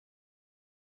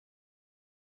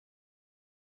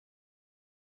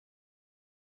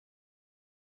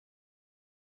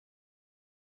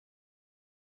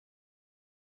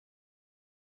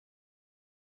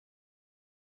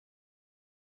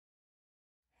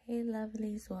Hey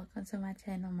lovelies, welcome to my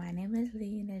channel. My name is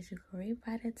Lee, and as you can read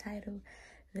by the title,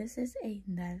 this is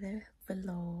another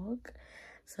vlog.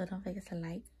 So don't forget to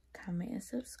like, comment, and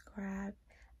subscribe.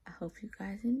 I hope you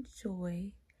guys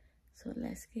enjoy. So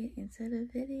let's get into the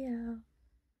video.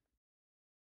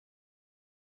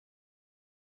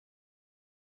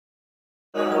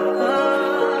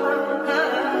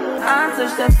 I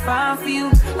touch that fine for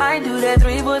you. I do that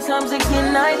 3-4 times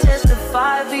again. I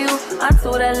testify for you. I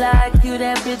told that like you,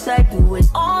 that bitch. I do it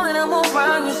all, and I'm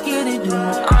around. You're scared to do.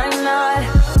 I'm not.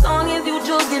 As long as you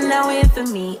joking now here for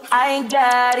me, I ain't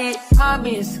got it. My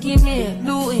bitch scheming,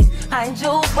 looting, hide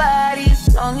your body.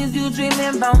 As long as you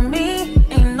dreaming about me,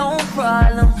 ain't no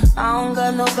problem. I don't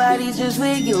got nobody just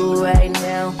with you right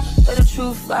now. But the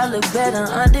truth, I look better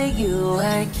under you.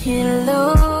 I can't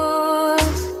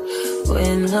lose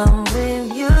when I'm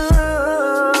with you.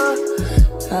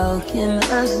 How can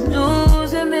us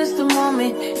lose and miss the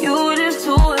moment? You just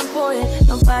too important.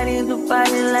 Nobody do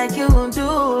body like you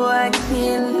do. I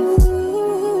can't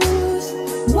lose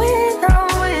when I'm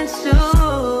with you.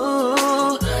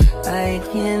 I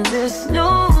can't just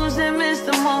lose and miss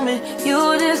the moment.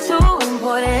 You just too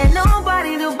important.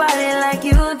 Nobody do body like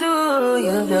you do.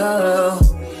 You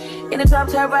do. In the top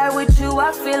tier ride with you,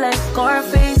 I feel like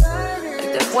Scarface.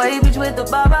 That white bitch with the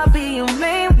bob, I'll be your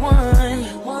main one.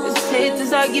 Let's take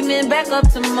this argument back up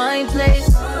to my place.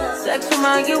 Sex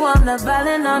remind you I'm not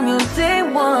violent, I'm your day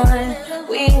one.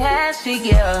 We had shit,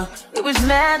 yeah. It was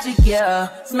magic, yeah.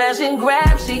 Smash and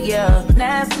grab shit, yeah.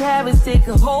 Nasty habits take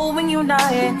a hold when you're not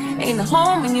here. Ain't a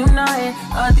home when you're not here.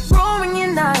 I think grow when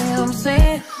you're not here. I'm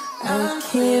saying I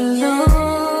can't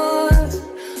lose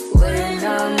when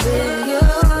I'm with you.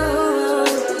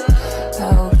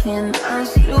 How can I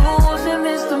lose and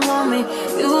miss the moment?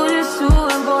 You just too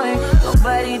important.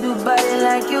 Nobody do body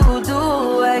like you do.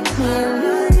 I can't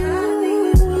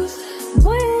lose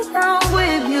when I'm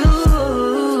with you.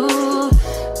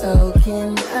 How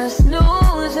can I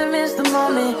snooze and miss the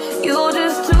moment? You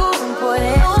just too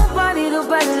important. Nobody do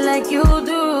body like you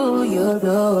do. You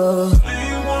do.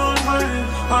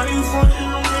 Are you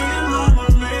frontin' on me and I'm the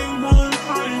main one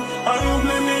crying? Are you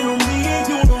blaming on me and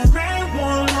you the main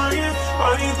one lying?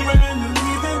 Are you threatening to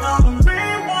leave and I'm the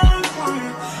main one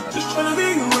crying? Just tryna be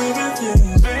your everything,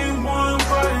 main one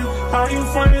crying. Are you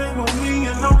frontin' on me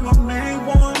and I'm the main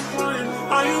one crying?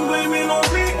 Are you blaming on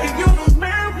me and you the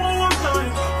main one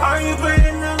crying? Are you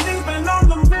threatening to leave and I'm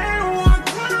the main one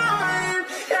crying?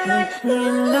 I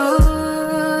can't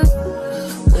lose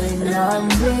when I'm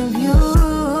with you.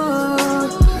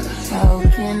 How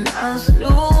can I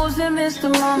lose and miss the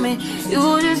moment?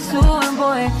 You just too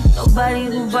important. Nobody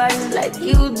do body like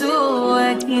you do.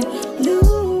 I can't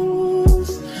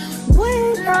lose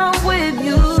when I'm with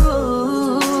you.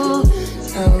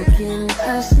 How can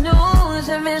I snooze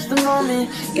and miss the moment?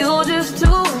 You just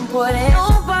too important.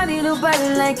 Nobody do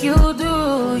body like you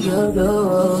do. You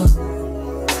do.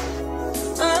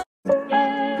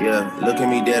 Yeah, look at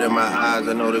me dead in my eyes.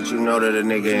 I know that you know that a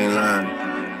nigga ain't lying.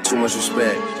 Too much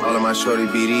respect. All of my shorty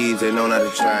BDs, they know not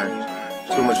to try.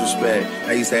 Too much respect.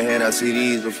 I used to hand out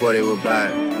CDs before they would buy.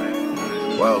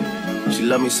 Whoa, she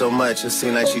love me so much, it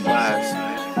seems like she buys.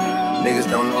 Niggas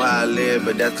don't know how I live,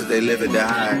 but that's cause they live it to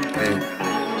hide. Hey.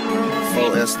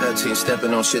 4S13,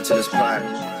 stepping on shit to this pride.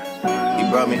 He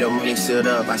brought me the money sealed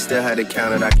up, I still had to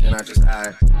count it, I cannot just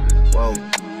hide. Whoa,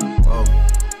 whoa,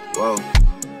 whoa.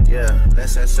 Yeah,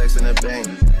 let's have sex in the bank.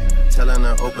 Telling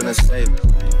her open a safe.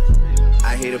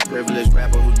 I hate a privileged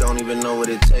rapper who don't even know what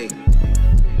it takes.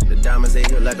 The diamonds, they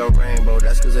hit like a rainbow.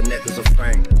 That's cause the neck is a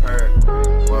frame. Heard.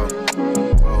 Whoa,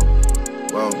 whoa,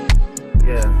 whoa.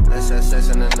 Yeah, let's have sex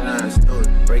in the nines. Do it.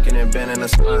 Breaking and bending the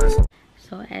spines.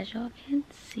 So as y'all can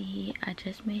see, I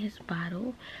just made his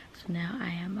bottle. So now I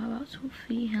am about to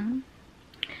feed him.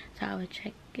 So I will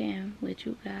check in with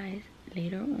you guys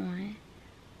later on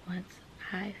once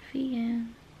I feed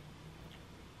him.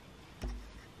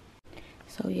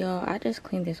 So y'all, I just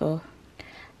cleaned this off.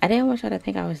 I didn't want y'all to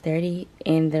think I was dirty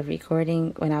in the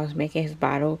recording when I was making his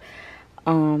bottle.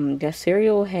 The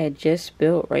cereal had just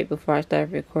spilled right before I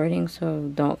started recording,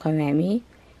 so don't come at me.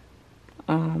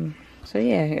 So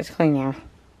yeah, it's clean now.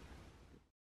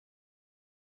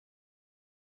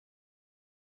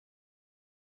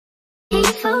 Can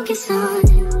you focus on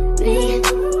me?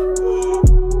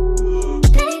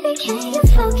 Baby, can you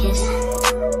focus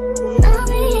on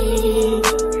me?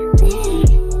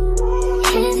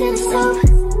 Hands in the soap,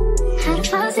 how the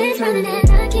faucet's running and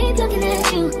I keep looking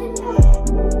at you.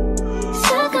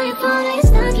 Stuck on your phone like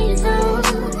stuck in your zone.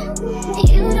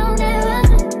 You don't ever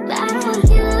know, but I don't wanna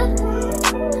give up.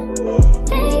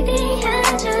 Baby, I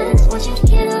just want you to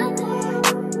get up.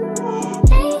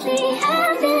 Lately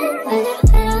I've been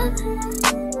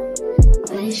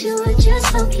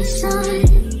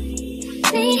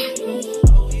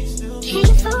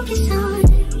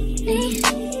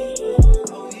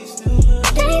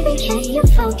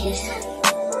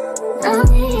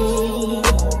please.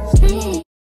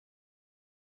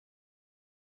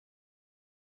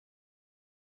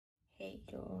 Hey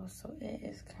y'all, so it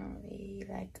is currently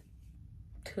like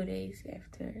 2 days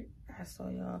after I saw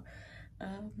y'all.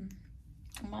 I'm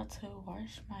about to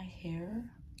wash my hair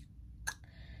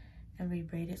and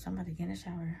re-braid it. So I'm about to get in the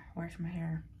shower, wash my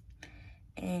hair,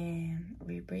 and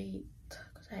re-braid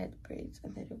because I had the braids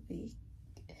under the wig.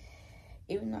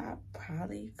 Even though I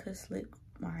probably could slick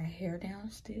my hair down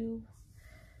still,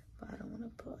 but I don't want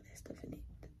to put all that stuff in it.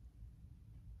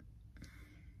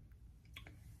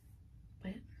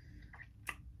 But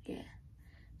yeah,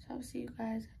 so I'll see you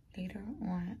guys later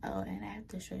on. Oh, and I have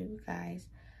to show you guys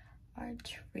our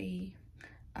tree.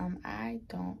 I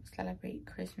don't celebrate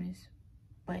Christmas,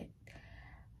 but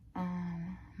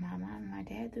my mom and my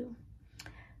dad do.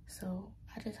 So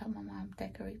I just helped my mom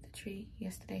decorate the tree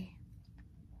yesterday,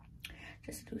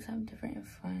 just to do something different and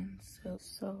fun.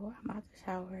 So I'm out the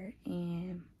shower,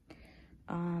 and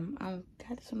I'm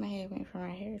got this on my head, waiting for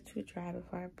my hair to dry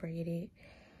before I braid it.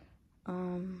 I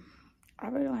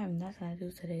really don't have nothing to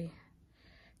do today.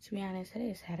 To be honest,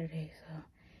 today is Saturday, so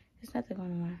there's nothing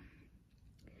going on.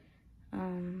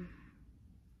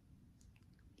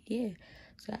 Yeah,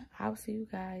 so I'll see you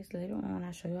guys later on.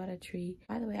 I'll show you all the tree.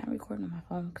 By the way, I'm recording on my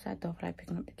phone because I don't feel like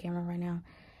picking up the camera right now.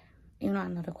 Even though I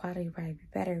know the quality will probably be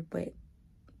better, but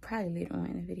probably later on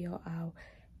in the video, I'll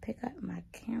pick up my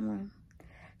camera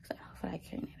because I don't feel like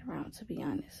carrying it around, to be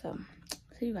honest. So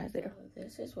see you guys later.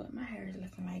 This is what my hair is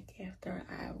looking like after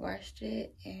I washed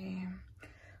it and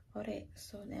all that.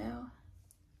 So now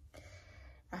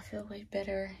I feel way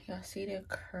better. Y'all see the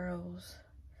curls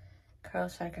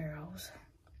for girls.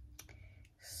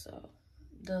 So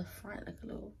the front look a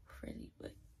little frizzy,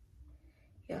 but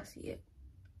y'all see it.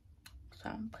 So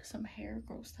I'm gonna put some hair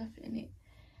growth stuff in it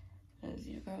because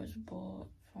your girl is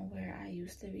bald from where I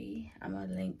used to be. I'm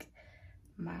gonna link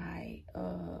my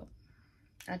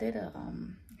I did a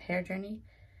hair journey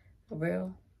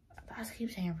reel. I keep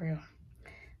saying reel,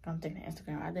 but I'm thinking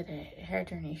Instagram. I did a hair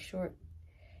journey short,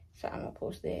 so I'm gonna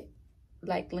post that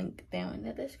link down in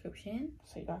the description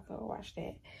so y'all can watch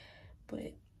that.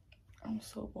 But I'm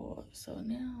so bored, so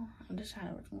now I'm just trying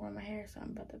to work more on my hair, so I'm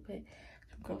about to put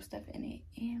some growth stuff in it,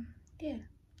 and yeah.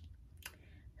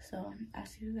 So I'll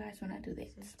see you guys when I do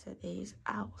that. This is today's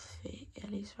outfit, at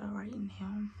least for right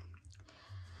now.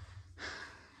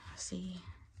 See,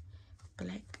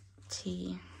 black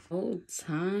tee. Whole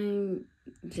time,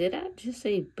 did I just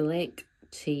say black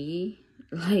tee?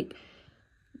 Like,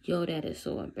 yo, that is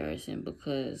so embarrassing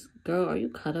because, girl, are you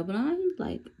colorblind?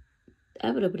 Like,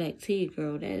 ever the black tee,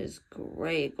 girl, that is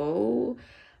great. Go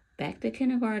back to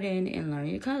kindergarten and learn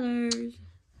your colors.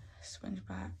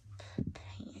 SpongeBob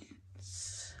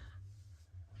pants.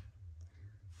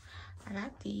 I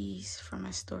got these from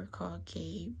a store called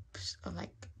Gabe's, or like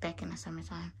back in the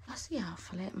summertime. I see how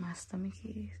flat my stomach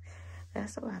is.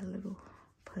 That's a lot of little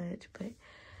pudge, but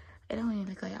it don't even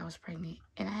look like I was pregnant.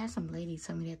 And I had some lady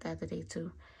tell me that the other day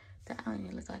too, that I don't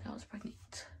even look like I was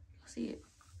pregnant. You'll see it.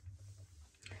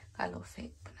 Got a little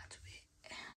fat, but not too bad.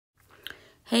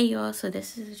 Hey y'all, so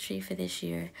this is the tree for this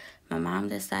year. My mom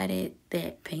decided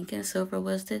that pink and silver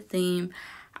was the theme.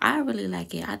 I really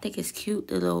like it. I think it's cute,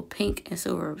 the little pink and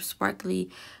silver sparkly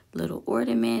little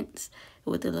ornaments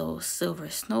with the little silver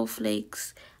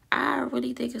snowflakes. I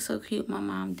really think it's so cute. My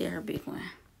mom did her big one.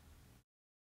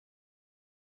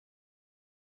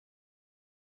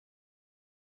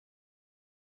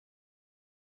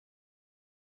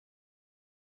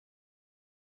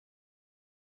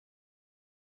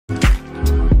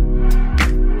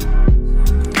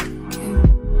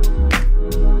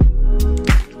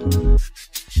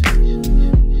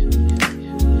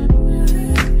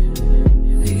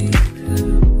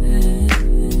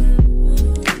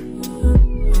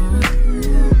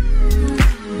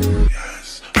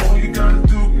 Yes.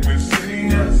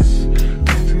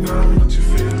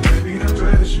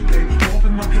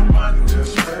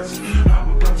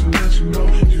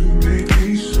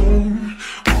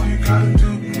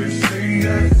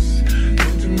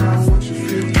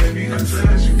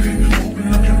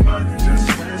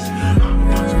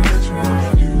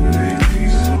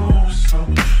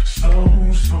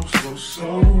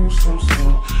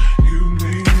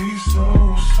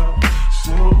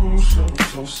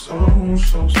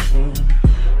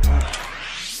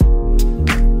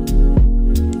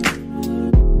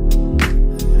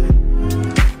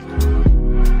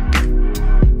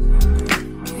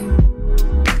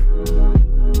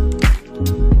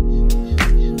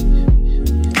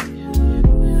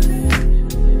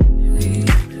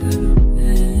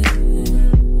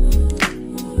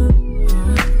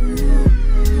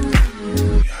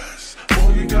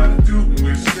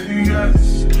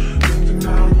 yes. Don't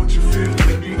deny what you feel,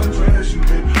 let me undress you,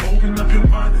 babe. Open up your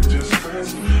mind and just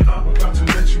rest. I'm about to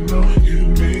let you know you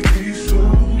make me so.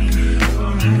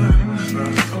 Don't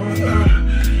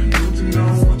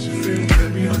deny what you feel,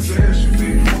 let me undress you,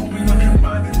 babe. Open up your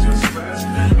mind and just rest.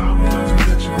 I'm about to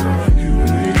let you know you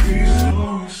make me so,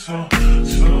 so,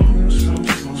 so, so,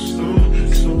 so, so,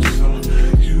 so, so.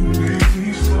 You make me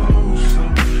so, so,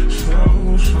 so,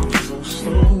 so,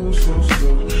 so, so, so.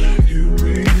 You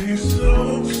make me so,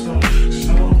 so,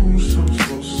 so, so,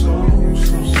 so, so,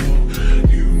 so, so.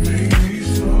 You make me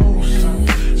so, so,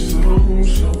 so,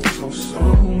 so, so, so,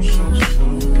 so, so.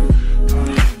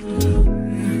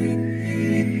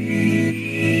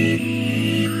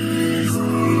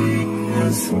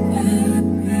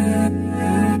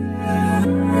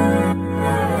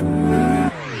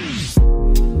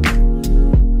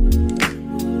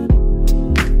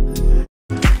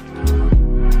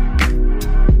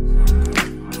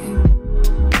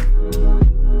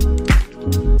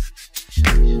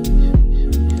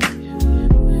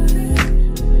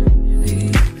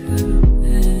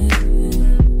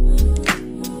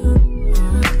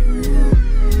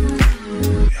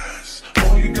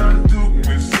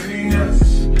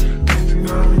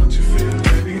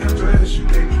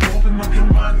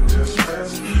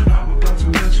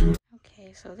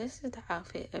 So this is the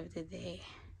outfit of the day.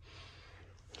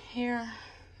 Here,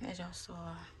 as y'all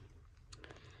saw,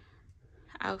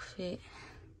 outfit.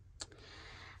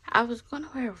 I was gonna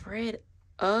wear red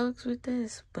Uggs with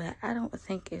this, but I don't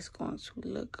think it's going to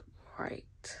look right.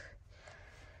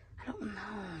 I don't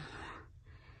know.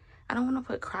 I don't want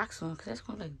to put Crocs on because that's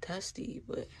gonna look dusty,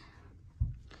 but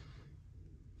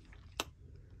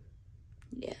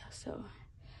yeah, so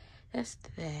that's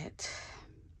that.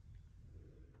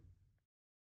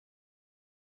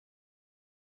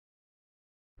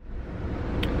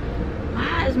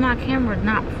 Why is my camera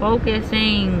not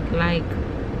focusing? Like,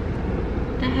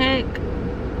 the heck?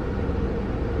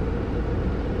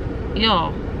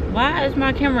 Yo, why is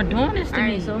my camera doing this to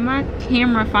me? So my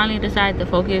camera finally decided to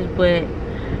focus, but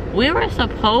we were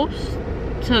supposed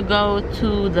to go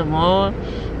to the mall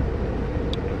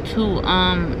to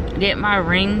get my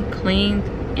ring cleaned,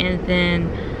 and then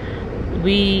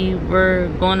we were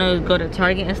gonna go to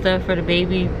Target and stuff for the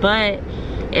baby, but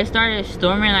it started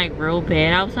storming like real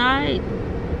bad outside.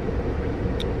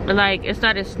 Like, it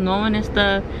started snowing and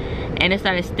stuff, and it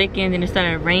started sticking, and it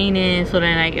started raining, so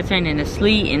then like it turned into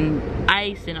sleet and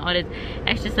ice and all this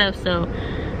extra stuff. So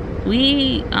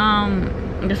we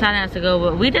decided not to go,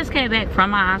 but we just came back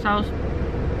from my aunt's house,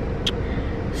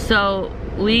 so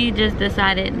we just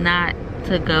decided not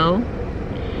to go,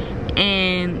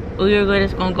 and we were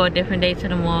just gonna go a different day to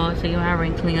the mall to get my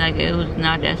ring clean. Like, it was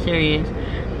not that serious.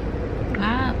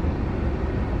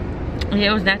 Yeah,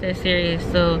 it was not that serious.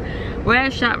 So we're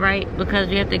at ShopRite because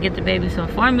we have to get the baby some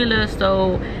formula.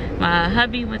 So my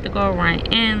hubby went to go run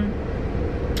in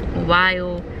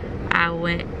while I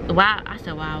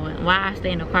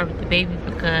stay in the car with the baby,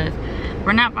 because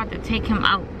we're not about to take him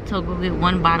out to go get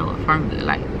one bottle of formula.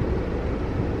 Like,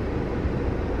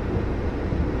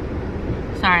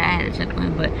 sorry, I had to check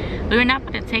one, but we were not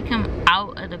about to take him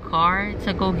out of the car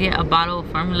to go get a bottle of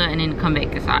formula and then come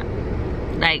back inside.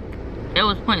 Like, it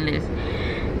was pointless.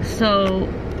 So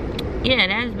yeah,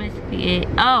 that's basically it.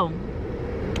 Oh,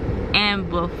 and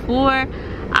before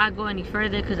I go any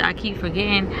further, because I keep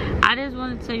forgetting, I just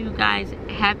want to tell you guys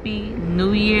Happy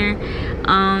New Year.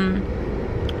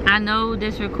 I know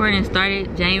this recording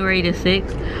started January the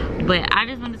 6th, but I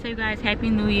just want to tell you guys Happy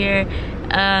New Year.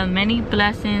 Many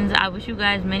blessings. I wish you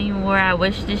guys many more. I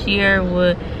wish this year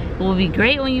will be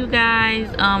great on you guys.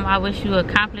 I wish you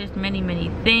accomplished many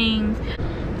things.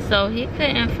 So he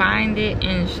couldn't find it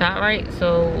in ShopRite,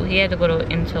 so he had to go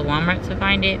into Walmart to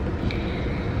find it.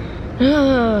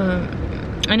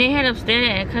 And they had upstairs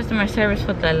at customer service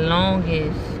for the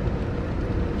longest,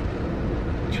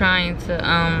 trying to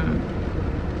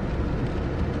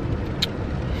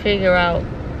figure out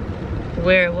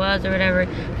where it was or whatever.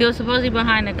 He was supposedly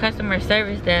behind the customer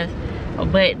service desk,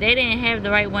 but they didn't have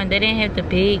the right one. They didn't have the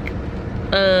big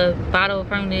bottle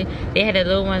from the, they had the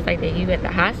little ones like they use at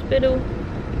the hospital.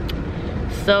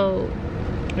 So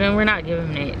then we're not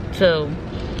giving him that. So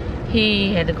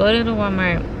he had to go to the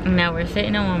Walmart, and now we're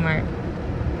sitting in Walmart,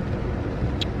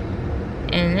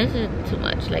 and this is too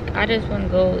much. Like, I just want to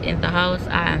go in the house.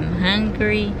 I'm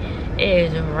hungry.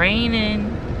 It is raining.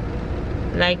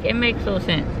 Like, it makes no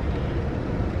sense.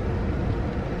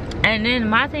 And then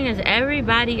my thing is,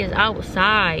 everybody is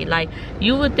outside. Like,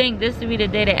 you would think this would be the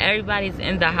day that everybody's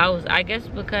in the house. I guess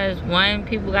because, one,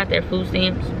 people got their food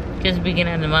stamps just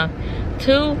beginning of the month.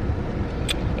 Two,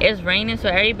 it's raining, so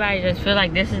everybody just feel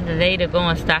like this is the day to go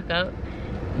and stock up,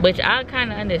 which I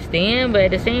kind of understand, but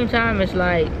at the same time it's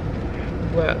like,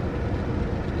 bro,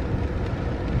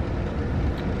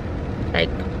 like,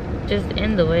 just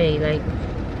in the way. Like,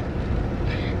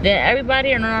 then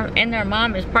everybody and their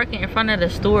mom is parking in front of the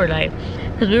store, like,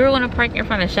 because we were going to park in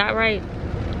front of ShopRite,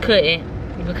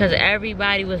 couldn't, because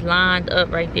everybody was lined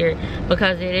up right there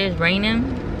because it is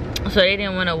raining, so they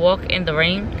didn't want to walk in the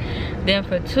rain. Then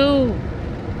for 2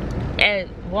 at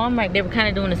Walmart, they were kind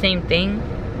of doing the same thing,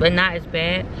 but not as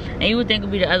bad, and you would think it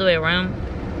would be the other way around.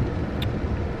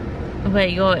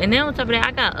 But y'all, and then on top of that,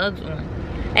 I got Uggs on.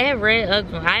 I have red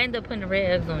Uggs on. I ended up putting the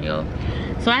red Uggs on, y'all.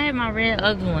 So I have my red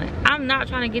Uggs on. I'm not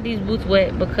trying to get these boots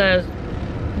wet because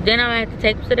then I have to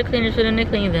take them to the cleaners for them to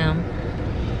clean them.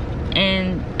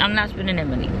 And I'm not spending that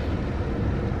money.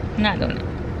 I'm not doing it.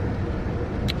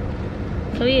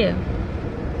 So yeah.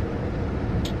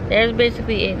 That's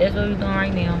basically it. That's what we're doing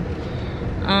right now.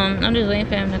 I'm just waiting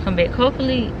for them to come back.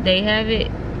 Hopefully they have it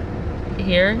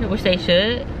here, which they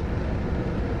should.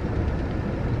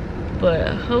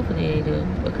 But hopefully they do,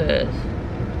 because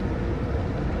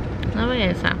nobody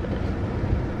has time for this.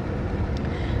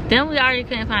 Then we already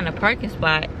couldn't find a parking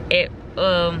spot at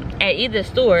either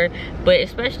store, but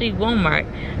especially Walmart.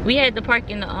 We had to park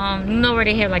in the you know where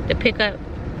they have like the pickup.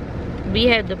 We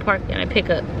had to park in a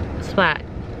pickup spot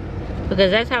because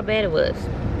that's how bad it was.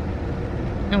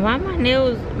 And why my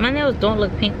nails don't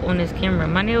look pink on this camera.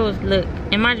 My nails look,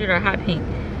 and mind you, they're hot pink.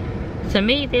 To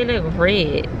me, they look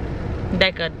red,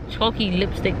 like a chalky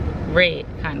lipstick red,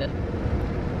 kind of.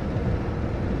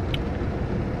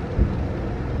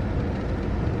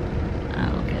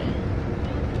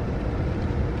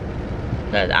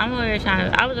 Cause I was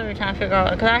already trying to figure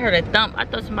out, cause I heard a thump. I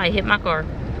thought somebody hit my car.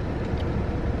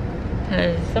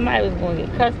 Cause somebody was gonna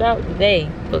get cussed out today,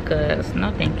 because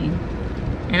no thank you.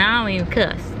 And I don't even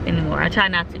cuss anymore. I try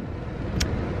not to.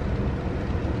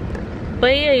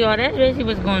 But yeah, y'all, that's basically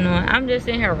what's going on. I'm just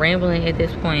sitting here rambling at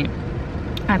this point.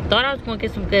 I thought I was gonna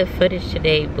get some good footage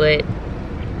today, but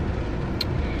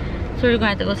so we're gonna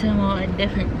have to go to the mall a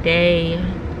different day.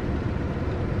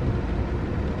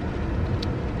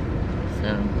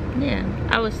 So yeah,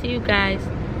 I will see you guys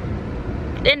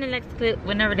in the next clip,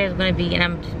 whenever that's gonna be, and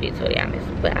I'm just being totally honest.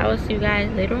 But I will see you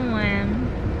guys later on.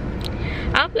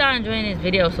 I hope y'all enjoying this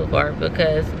video so far,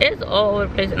 because it's all over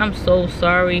the place, and I'm so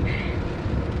sorry,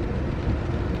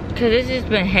 because it's just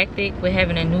been hectic with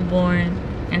having a newborn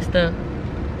and stuff.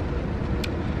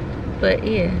 But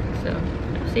yeah, so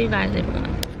I'll see you guys later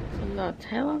on. So y'all,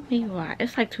 tell me why.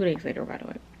 It's like 2 days later, by the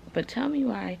way. But tell me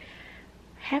why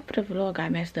half of the vlog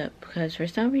got messed up, because for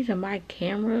some reason my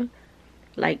camera,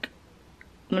 like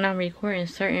when I'm recording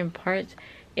certain parts,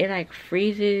 it like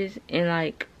freezes, and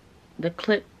like the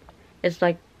clip is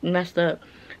like messed up.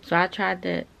 So I tried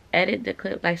to edit the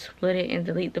clip, like split it and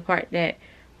delete the part that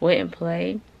wouldn't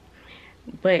play,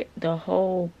 but the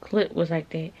whole clip was like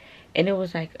that, and it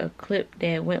was like a clip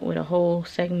that went with a whole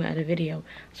segment of the video,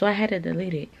 so I had to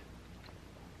delete it.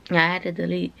 I had to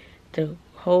delete the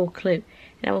whole clip,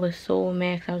 and I was so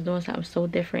mad because I was doing something so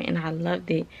different and I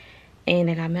loved it, and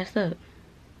it got messed up.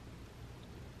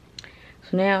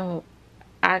 So now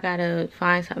I gotta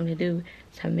find something to do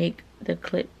to make the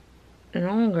clip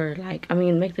longer, like, I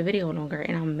mean, make the video longer.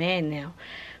 And I'm mad now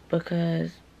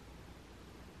because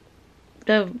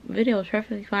the video was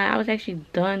perfectly fine. I was actually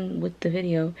done with the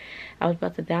video. I was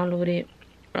about to download it,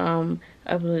 upload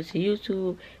it to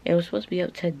YouTube. It was supposed to be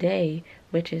up today,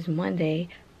 which is Monday,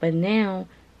 but now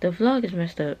the vlog is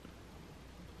messed up,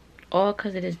 all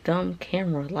because of this dumb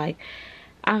camera. Like,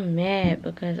 I'm mad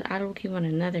because I don't keep on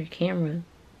another camera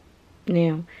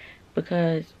now,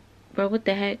 because, bro, what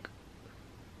the heck?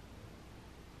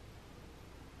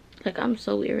 Like, I'm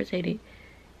so irritated,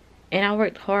 and I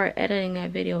worked hard editing that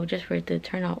video just for it to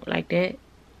turn out like that.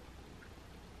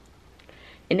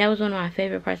 And that was one of my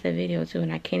favorite parts of the video too,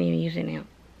 and I can't even use it now.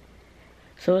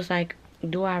 So it's like,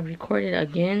 do I record it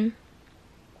again,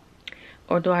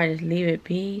 or do I just leave it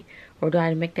be, or do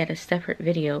I make that a separate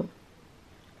video?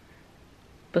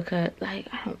 Because, like,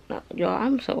 I don't know, y'all,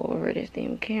 I'm so over this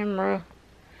damn camera.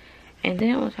 And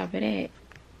then on top of that,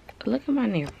 look at my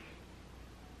nail.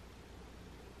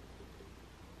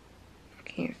 I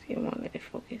can't see, I won't let it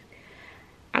focus.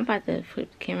 I'm about to flip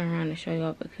the camera around to show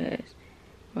y'all, because,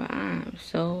 bro, I'm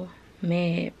so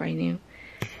mad right now.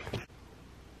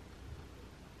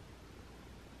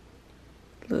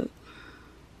 Look.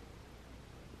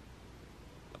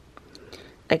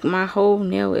 Like, my whole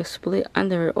nail is split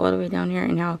under it all the way down here,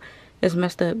 and now it's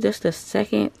messed up. This is the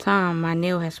second time my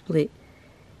nail has split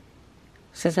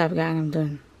since I've gotten them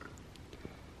done.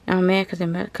 I'm mad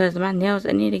because my nails,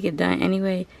 I need to get done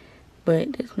anyway,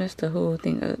 but this messed the whole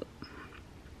thing up.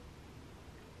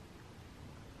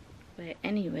 But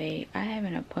anyway, I have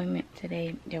an appointment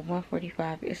today at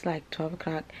 1:45. It's like 12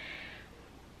 o'clock.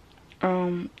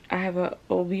 I have a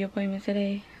OB appointment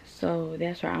today, so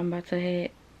that's where I'm about to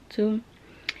head to.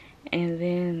 And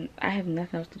then I have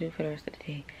nothing else to do for the rest of the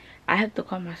day. I have to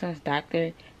call my son's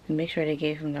doctor to make sure they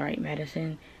gave him the right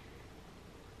medicine.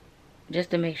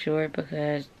 Just to make sure,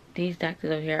 because these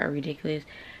doctors over here are ridiculous.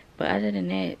 But other than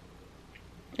that,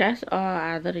 that's all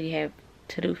I literally have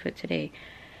to do for today.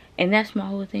 And that's my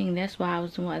whole thing. That's why I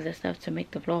was doing other stuff to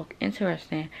make the vlog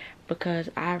interesting. Because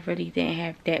I really didn't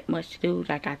have that much to do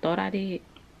like I thought I did.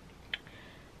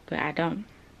 But I don't.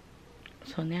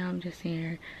 So now I'm just sitting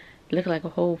here looking like a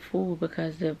whole fool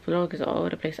because the vlog is all over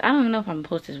the place. I don't even know if I'm gonna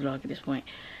post this vlog at this point.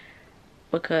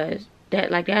 Because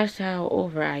that's how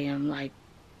over I am. Like,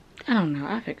 I don't know.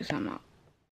 I'll figure something out.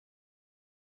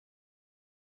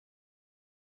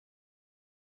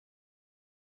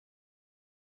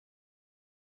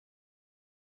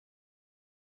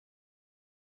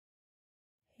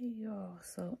 Hey y'all,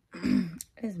 so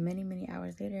it's many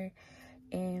hours later,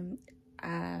 and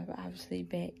I'm obviously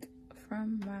back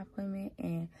from my appointment,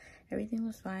 and everything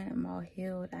was fine. I'm all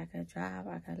healed. I could drive,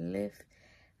 I could lift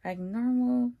like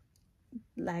normal,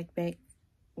 like back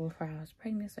before I was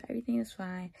pregnant, so everything is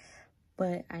fine.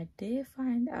 But I did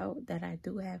find out that I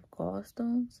do have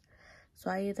gallstones, so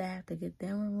I either have to get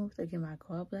them removed or get my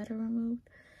gallbladder removed.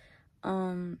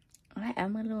 I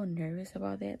am a little nervous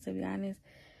about that, to be honest.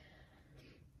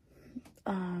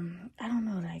 I don't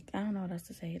know, I don't know what else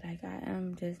to say. Like, I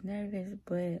am just nervous,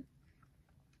 but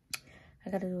I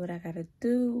gotta do what I gotta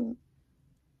do.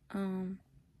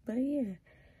 But yeah.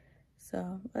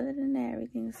 So, other than that,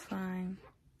 everything's fine.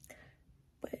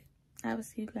 But I will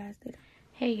see you guys later.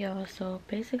 Hey, y'all. So,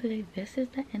 basically, this is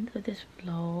the end of this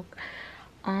vlog.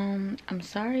 I'm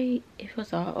sorry if it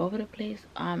was all over the place.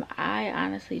 I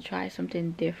honestly tried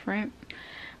something different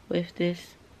with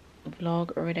this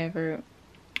vlog or whatever.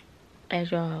 As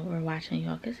y'all were watching,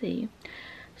 y'all could see.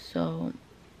 So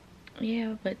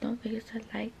yeah, but don't forget to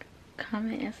like,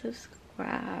 comment, and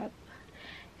subscribe.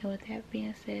 And with that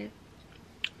being said,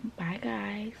 bye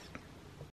guys.